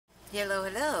Hello,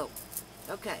 hello.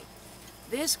 Okay,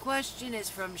 this question is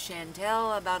from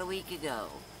Chantel about a week ago.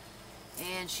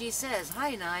 And she says,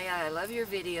 "Hi Naya, I love your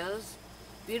videos.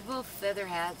 Beautiful feather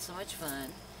hat, so much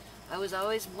fun. I was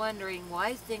always wondering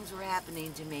why things were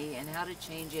happening to me and how to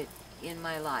change it in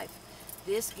my life.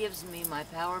 This gives me my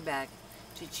power back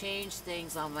to change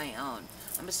things on my own."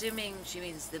 I'm assuming she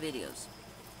means the videos.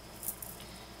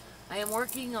 "I am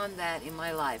working on that in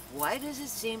my life. Why does it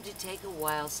seem to take a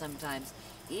while sometimes,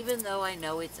 even though I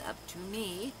know it's up to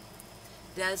me?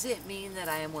 Does it mean that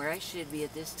I am where I should be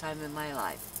at this time in my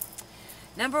life?"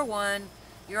 Number one,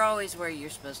 you're always where you're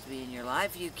supposed to be in your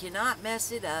life. You cannot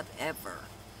mess it up ever.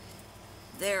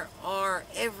 There are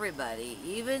everybody,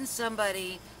 even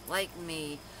somebody like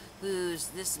me, this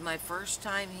is my first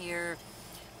time here.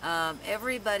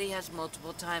 Everybody has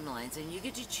multiple timelines, and you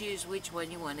get to choose which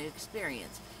one you want to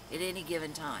experience at any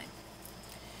given time.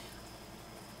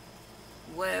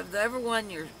 Whatever one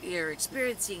you're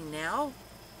experiencing now,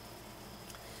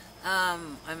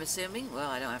 I'm assuming,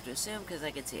 well, I don't have to assume because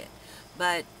I can see it,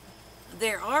 but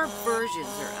there are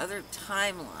versions or other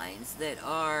timelines that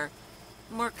are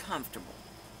more comfortable.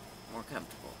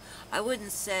 I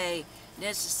wouldn't say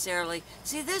necessarily,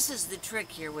 see, this is the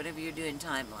trick here whenever you're doing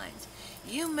timelines.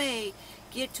 You may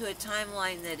get to a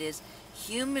timeline that is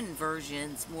human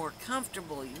versions, more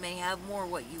comfortable. You may have more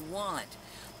what you want,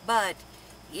 but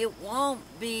it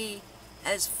won't be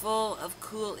as full of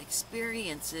cool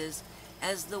experiences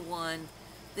as the one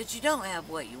that you don't have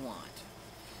what you want.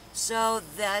 So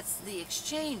that's the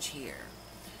exchange here.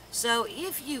 So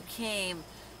if you came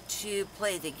to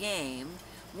play the game,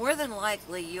 more than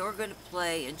likely you're going to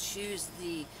play and choose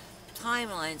the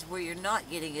timelines where you're not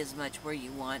getting as much where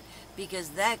you want, because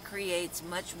that creates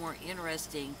much more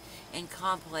interesting and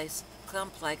complex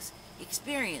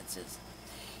experiences.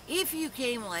 If you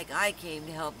came like I came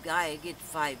to help Gaia get to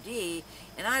 5D,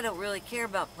 and I don't really care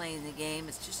about playing the game,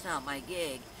 it's just not my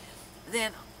gig,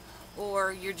 then,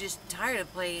 or you're just tired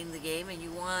of playing the game and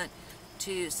you want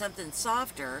to something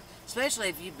softer, especially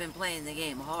if you've been playing the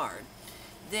game hard,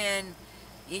 then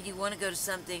you want to go to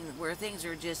something where things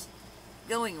are just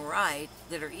going right,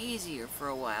 that are easier for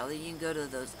a while, then you can go to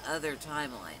those other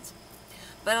timelines.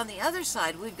 But on the other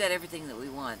side, we've got everything that we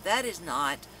want. That is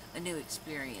not a new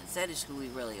experience. That is who we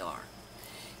really are.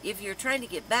 If you're trying to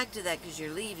get back to that because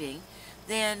you're leaving,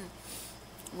 then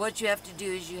what you have to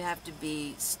do is you have to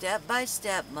be step by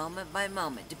step, moment by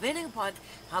moment, depending upon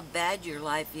how bad your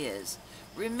life is.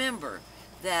 Remember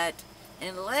that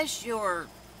unless you're,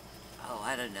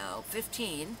 I don't know,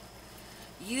 15,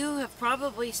 you have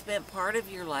probably spent part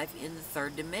of your life in the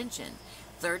third dimension.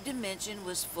 Third dimension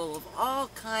was full of all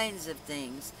kinds of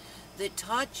things that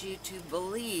taught you to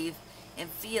believe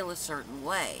and feel a certain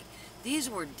way. These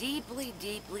were deeply,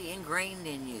 deeply ingrained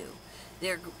in you.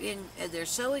 They're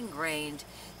so ingrained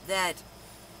that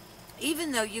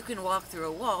even though you can walk through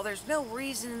a wall, there's no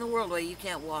reason in the world why you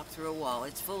can't walk through a wall.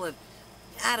 It's full of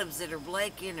atoms that are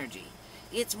blank energy.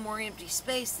 It's more empty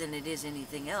space than it is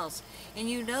anything else, and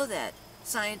you know that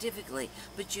scientifically,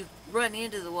 but you run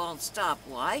into the wall and stop.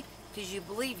 Why? Because you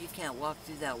believe you can't walk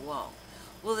through that wall.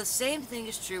 Well, the same thing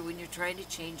is true when you're trying to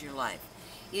change your life.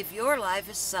 If your life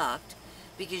is sucked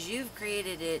because you've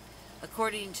created it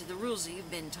according to the rules that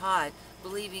you've been taught,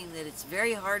 believing that it's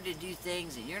very hard to do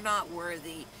things and you're not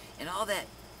worthy and all that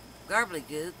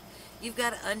gobbledygook, you've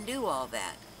got to undo all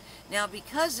that. Now,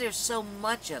 because there's so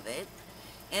much of it,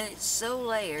 and it's so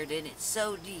layered and it's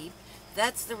so deep,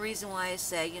 that's the reason why I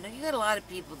say, you got a lot of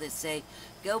people that say,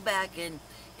 go back and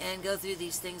go through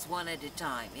these things one at a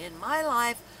time. In my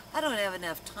life, I don't have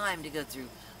enough time to go through.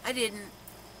 I didn't,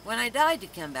 when I died, to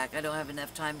come back. I don't have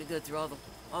enough time to go through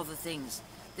all the things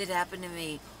that happened to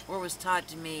me or was taught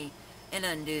to me and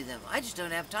undo them. I just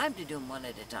don't have time to do them one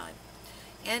at a time.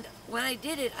 And when I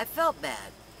did it, I felt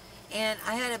bad. And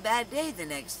I had a bad day the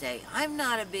next day. I'm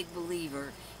not a big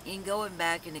believer in going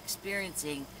back and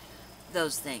experiencing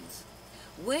those things.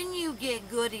 When you get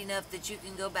good enough that you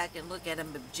can go back and look at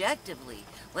them objectively,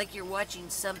 like you're watching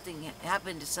something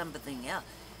happen to something else,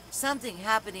 something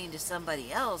happening to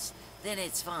somebody else, then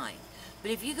it's fine.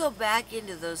 But if you go back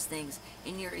into those things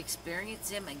and you're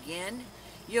experiencing them again,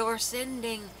 you're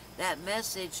sending that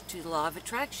message to the law of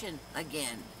attraction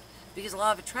again. Because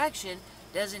law of attraction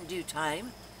doesn't do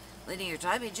time, linear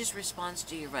time, it just responds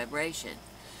to your vibration.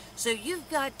 So you're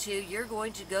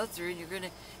going to go through and you're going to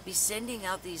be sending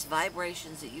out these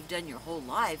vibrations that you've done your whole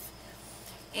life,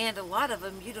 and a lot of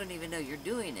them you don't even know you're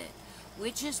doing it.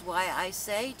 Which is why I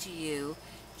say to you,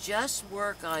 just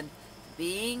work on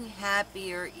being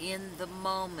happier in the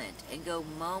moment and go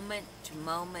moment to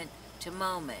moment to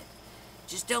moment.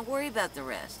 Just don't worry about the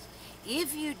rest.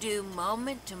 If you do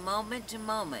moment to moment to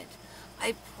moment,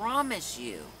 I promise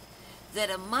you that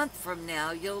a month from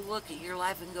now you'll look at your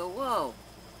life and go, whoa,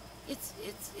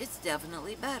 it's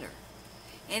definitely better.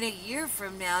 And a year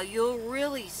from now you'll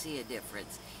really see a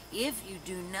difference. If you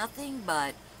do nothing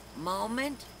but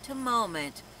moment to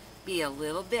moment be a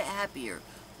little bit happier.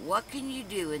 What can you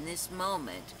do in this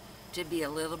moment to be a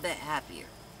little bit happier?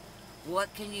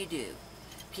 What can you do?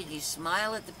 Can you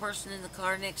smile at the person in the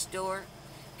car next door?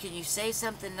 Can you say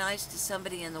something nice to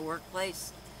somebody in the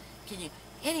workplace? Can you,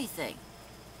 anything.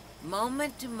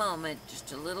 Moment to moment,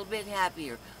 just a little bit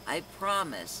happier. I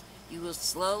promise you will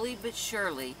slowly but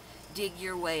surely dig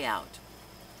your way out.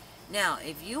 Now,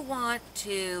 if you want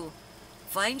to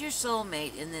find your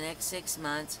soulmate in the next 6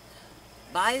 months,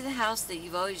 buy the house that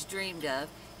you've always dreamed of,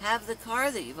 have the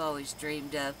car that you've always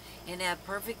dreamed of, and have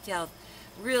perfect health,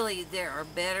 really, there are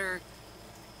better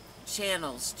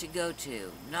channels to go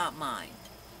to, not mine.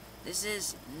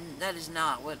 That is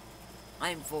not what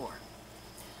I'm for.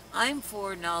 I'm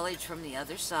for knowledge from the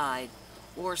other side,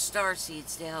 or star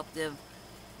seeds to help them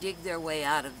dig their way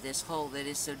out of this hole that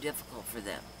is so difficult for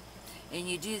them. And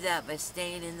you do that by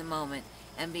staying in the moment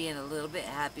and being a little bit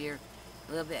happier,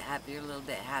 a little bit happier, a little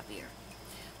bit happier.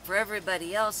 For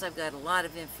everybody else, I've got a lot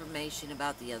of information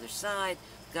about the other side.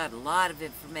 I've got a lot of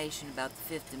information about the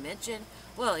fifth dimension.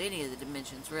 Well, any of the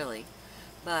dimensions, really.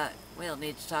 But we don't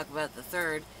need to talk about the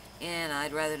third. And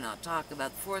I'd rather not talk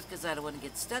about the fourth because I don't want to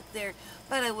get stuck there.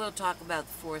 But I will talk about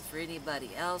the fourth for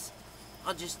anybody else.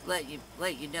 I'll just let you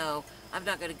know I'm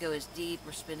not going to go as deep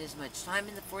or spend as much time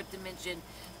in the fourth dimension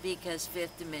because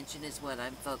fifth dimension is what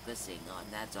I'm focusing on.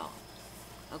 That's all.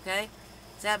 Okay?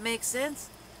 Does that make sense?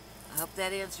 I hope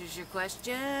that answers your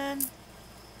question.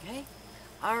 Okay?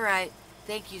 All right.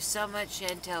 Thank you so much,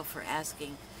 Chantel, for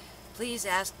asking. Please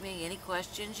ask me any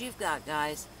questions you've got,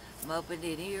 guys. I'm open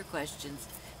to any of your questions.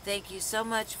 Thank you so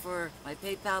much for my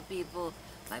PayPal people,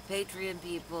 my Patreon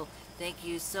people. Thank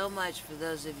you so much for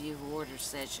those of you who order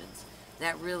sessions.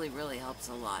 That really, really helps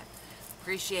a lot.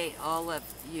 Appreciate all of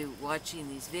you watching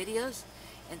these videos.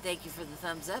 And thank you for the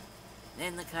thumbs up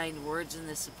and the kind words and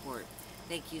the support.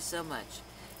 Thank you so much.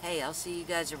 Hey, I'll see you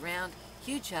guys around.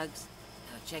 Huge hugs.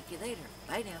 I'll check you later.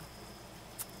 Bye now.